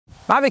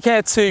Mavic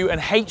Air 2 and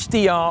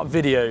HDR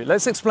video.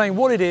 Let's explain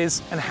what it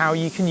is and how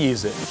you can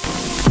use it.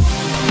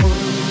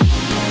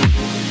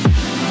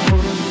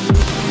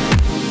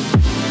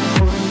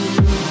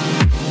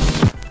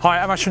 Hi,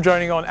 I'm Ash from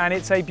DroningON, and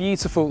it's a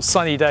beautiful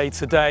sunny day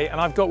today, and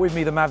I've got with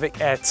me the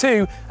Mavic Air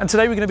 2, and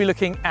today we're going to be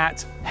looking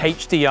at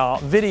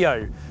HDR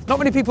video. Not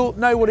many people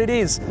know what it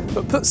is,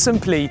 but put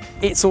simply,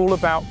 it's all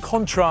about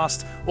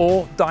contrast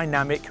or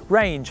dynamic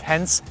range,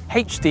 hence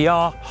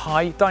HDR,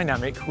 high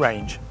dynamic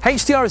range.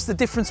 HDR is the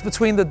difference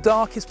between the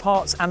darkest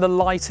parts and the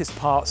lightest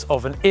parts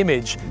of an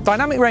image.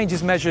 Dynamic range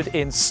is measured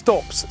in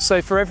stops,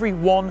 so for every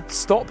one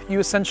stop, you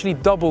essentially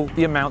double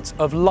the amount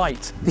of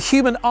light. The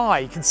human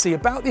eye can see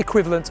about the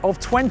equivalent of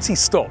 20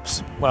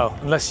 stops, well,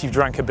 unless you've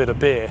drank a bit of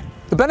beer.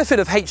 The benefit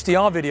of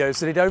HDR video is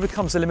that it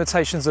overcomes the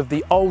limitations of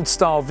the old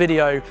style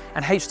video,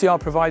 and HDR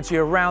provides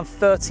you around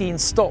 13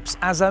 stops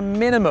as a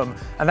minimum,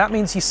 and that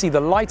means you see the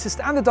lightest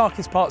and the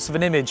darkest parts of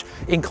an image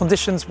in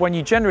conditions when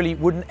you generally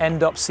wouldn't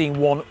end up seeing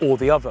one or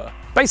the other.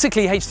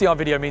 Basically, HDR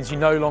video means you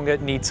no longer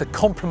need to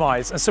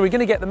compromise, and so we're going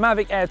to get the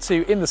Mavic Air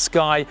 2 in the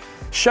sky,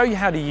 show you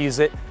how to use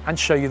it, and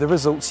show you the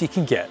results you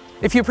can get.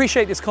 If you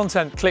appreciate this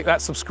content, click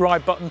that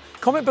subscribe button,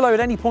 comment below at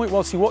any point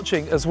whilst you're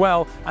watching as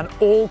well, and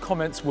all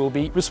comments will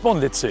be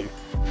responded to.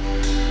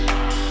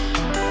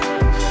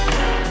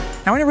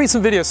 Now, in a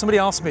recent video, somebody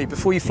asked me,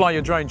 before you fly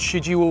your drone,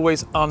 should you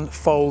always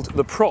unfold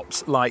the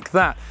props like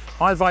that?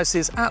 My advice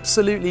is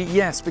absolutely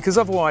yes, because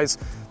otherwise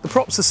the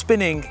props are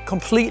spinning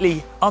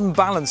completely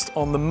unbalanced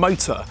on the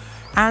motor.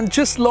 And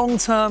just long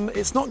term,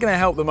 it's not going to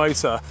help the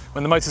motor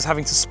when the motor's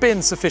having to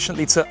spin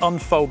sufficiently to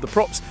unfold the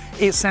props.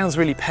 It sounds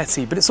really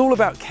petty, but it's all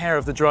about care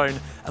of the drone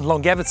and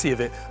longevity of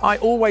it. I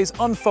always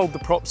unfold the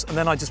props and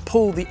then I just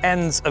pull the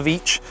ends of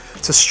each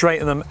to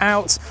straighten them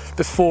out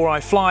before I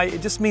fly.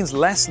 It just means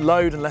less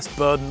load and less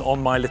burden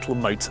on my little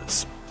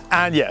motors.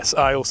 And yes,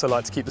 I also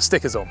like to keep the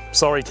stickers on.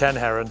 Sorry, Ken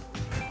Heron.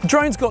 The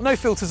drone's got no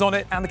filters on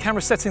it, and the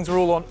camera settings are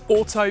all on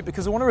auto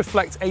because I want to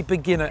reflect a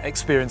beginner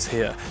experience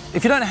here.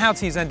 If you don't know how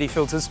to use ND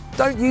filters,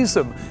 don't use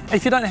them. And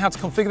if you don't know how to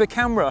configure the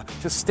camera,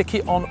 just stick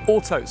it on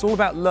auto. It's all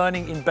about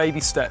learning in baby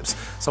steps.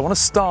 So I want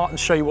to start and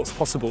show you what's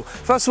possible.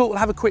 First of all, we'll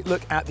have a quick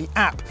look at the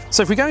app.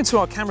 So if we go into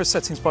our camera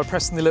settings by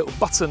pressing the little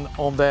button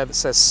on there that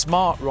says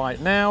Smart right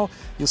now,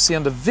 you'll see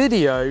under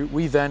Video,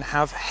 we then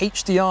have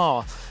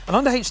HDR. And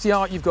under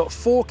HDR, you've got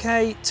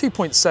 4K,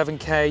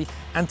 2.7K,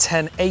 and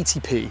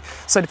 1080p.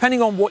 So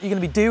depending on what you're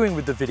going to be doing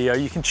with the video,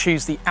 you can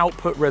choose the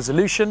output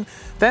resolution.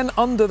 Then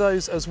under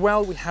those as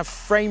well, we have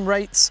frame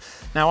rates.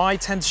 Now I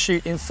tend to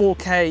shoot in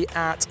 4K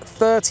at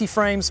 30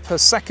 frames per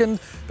second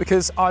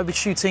because I'll be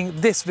shooting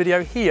this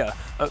video here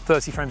at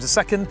 30 frames a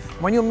second.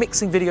 When you're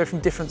mixing video from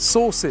different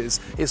sources,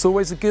 it's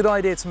always a good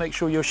idea to make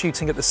sure you're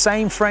shooting at the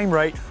same frame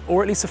rate,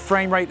 or at least a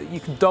frame rate that you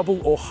can double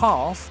or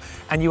half,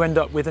 and you end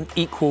up with an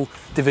equal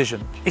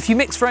division. If you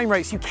mix frame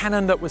rates, you can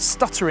end up with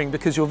stuttering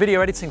because your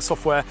video editing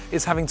software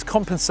is having to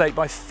compensate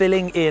by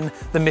filling in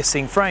the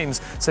missing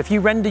frames. So if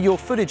you render your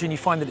footage and you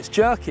find that it's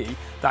jerky,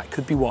 that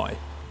could be why.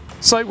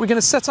 So we're going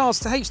to set ours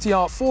to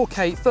HDR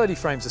 4K 30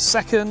 frames a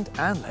second,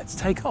 and let's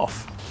take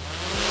off.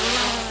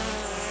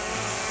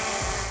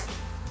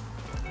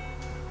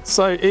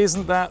 So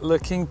isn't that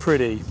looking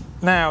pretty?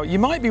 Now, you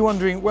might be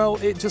wondering, well,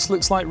 it just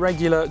looks like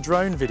regular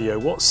drone video.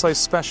 What's so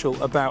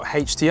special about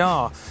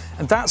HDR?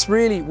 And that's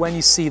really when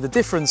you see the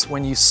difference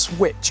when you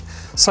switch.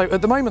 So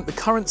at the moment, the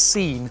current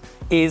scene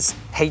is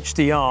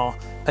HDR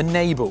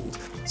enabled.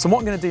 So what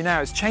I'm going to do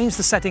now is change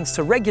the settings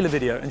to regular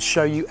video and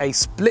show you a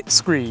split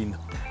screen.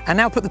 And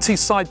now put the two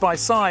side by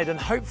side, and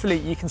hopefully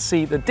you can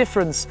see the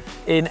difference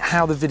in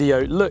how the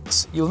video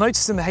looks. You'll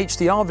notice in the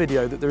HDR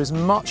video that there is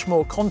much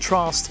more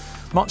contrast,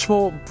 much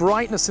more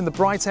brightness in the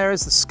bright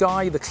areas, the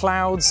sky, the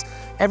clouds.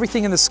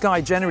 Everything in the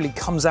sky generally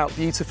comes out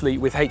beautifully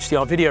with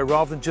HDR video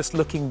rather than just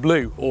looking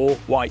blue or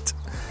white.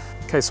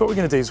 Okay, so what we're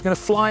going to do is we're going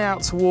to fly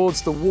out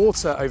towards the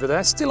water over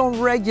there, still on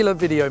regular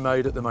video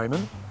mode at the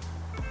moment.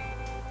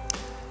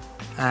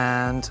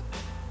 And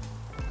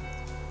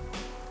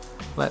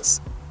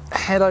let's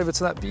head over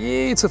to that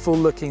beautiful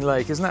looking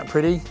lake. Isn't that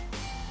pretty?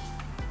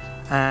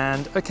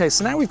 And okay,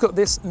 so now we've got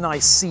this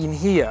nice scene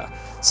here.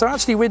 So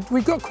actually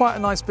we've got quite a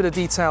nice bit of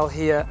detail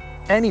here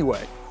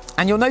anyway.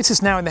 And you'll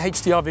notice now in the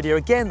HDR video,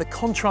 again, the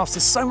contrast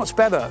is so much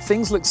better.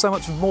 Things look so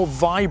much more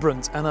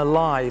vibrant and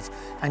alive,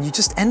 and you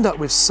just end up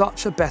with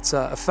such a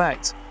better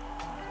effect.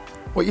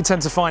 What you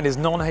tend to find is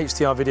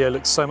non-HDR video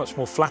looks so much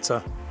more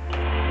flatter.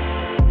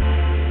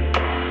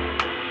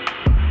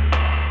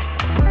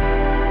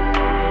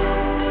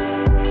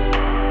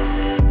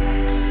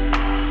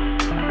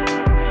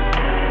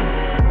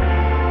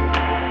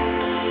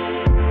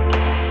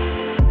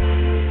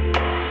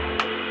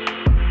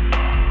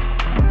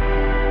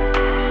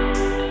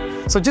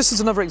 So just as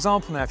another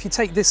example now, if you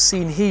take this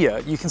scene here,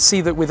 you can see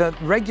that with a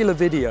regular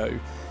video,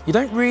 you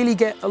don't really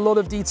get a lot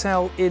of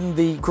detail in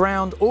the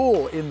ground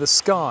or in the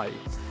sky.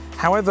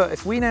 However,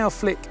 if we now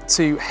flick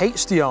to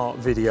HDR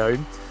video,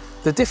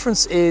 the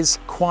difference is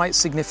quite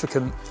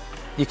significant.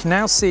 You can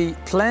now see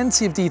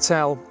plenty of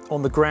detail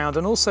on the ground,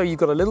 and also you've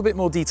got a little bit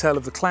more detail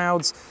of the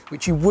clouds,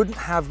 which you wouldn't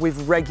have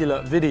with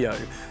regular video.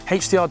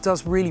 HDR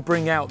does really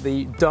bring out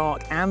the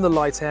dark and the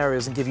light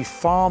areas and give you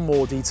far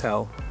more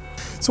detail.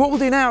 So what we'll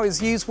do now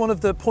is use one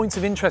of the point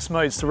of interest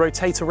modes to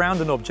rotate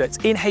around an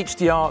object in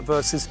HDR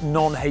versus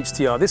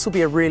non-HDR. This will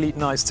be a really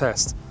nice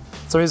test.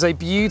 So here's a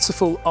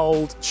beautiful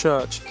old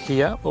church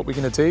here. What we're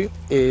going to do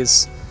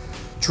is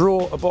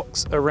draw a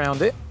box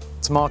around it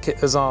to mark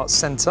it as our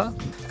center,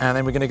 and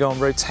then we're going to go on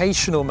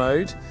rotational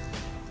mode.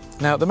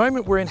 Now at the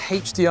moment we're in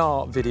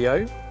HDR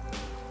video,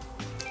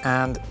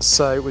 and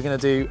so we're going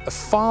to do a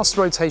fast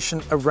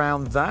rotation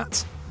around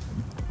that.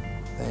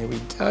 There we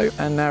go,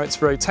 and now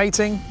it's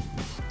rotating.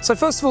 So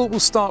first of all, we'll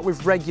start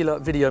with regular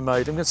video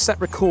mode. I'm going to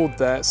set record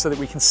there so that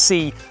we can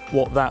see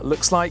what that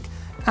looks like.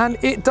 And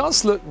it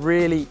does look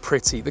really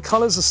pretty. The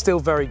colors are still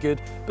very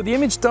good, but the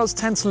image does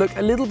tend to look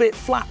a little bit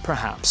flat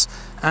perhaps,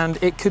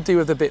 and it could do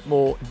with a bit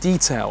more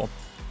detail.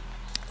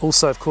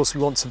 Also, of course,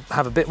 we want to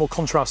have a bit more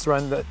contrast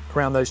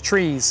around those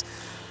trees.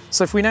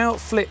 So if we now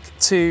flick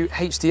to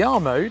HDR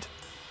mode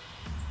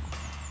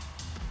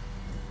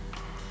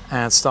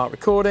and start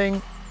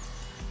recording,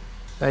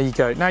 there you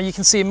go. Now you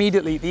can see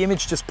immediately the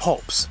image just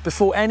pops.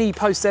 Before any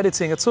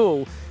post-editing at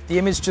all, the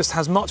image just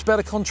has much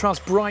better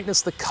contrast,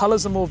 brightness, the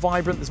colors are more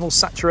vibrant, there's more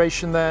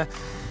saturation there.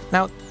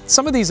 Now,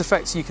 some of these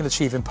effects you can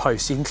achieve in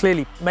post. You can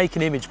clearly make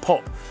an image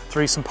pop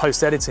through some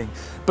post-editing,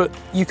 but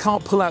you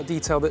can't pull out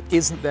detail that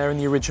isn't there in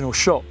the original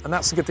shot. And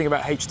that's the good thing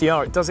about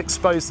HDR. It does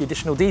expose the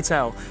additional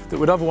detail that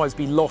would otherwise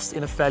be lost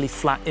in a fairly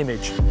flat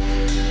image.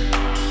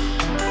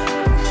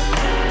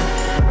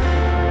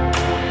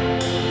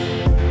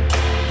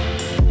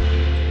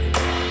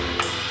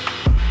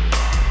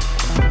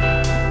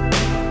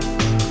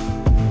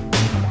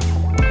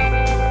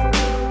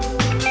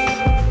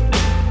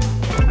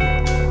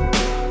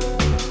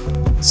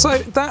 So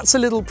that's a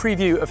little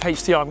preview of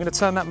HDR. I'm going to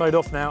turn that mode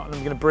off now and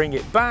I'm going to bring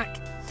it back.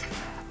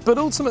 But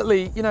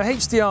ultimately, you know,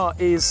 HDR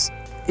is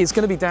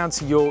going to be down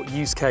to your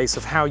use case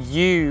of how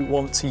you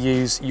want to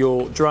use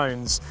your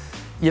drones.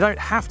 You don't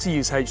have to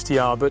use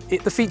HDR, but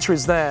the feature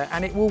is there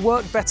and it will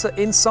work better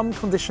in some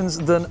conditions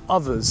than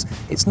others.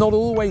 It's not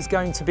always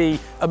going to be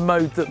a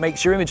mode that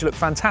makes your image look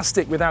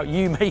fantastic without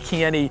you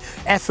making any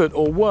effort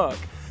or work.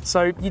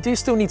 So you do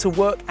still need to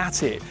work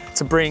at it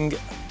to bring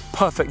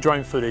perfect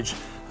drone footage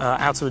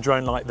out of a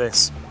drone like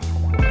this.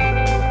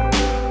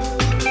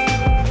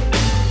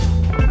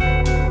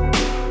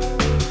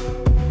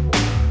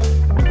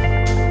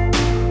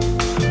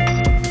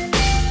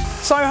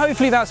 So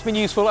hopefully that's been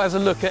useful as a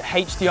look at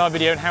HDR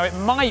video and how it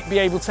might be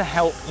able to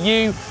help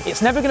you.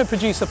 It's never going to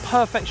produce a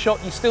perfect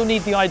shot. You still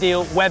need the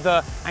ideal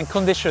weather and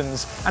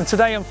conditions. And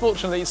today,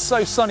 unfortunately, it's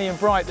so sunny and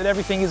bright that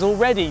everything is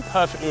already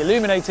perfectly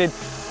illuminated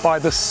by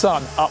the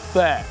sun up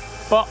there.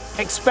 But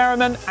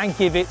experiment and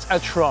give it a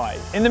try.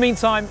 In the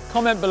meantime,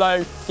 comment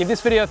below, give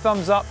this video a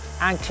thumbs up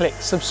and click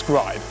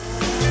subscribe.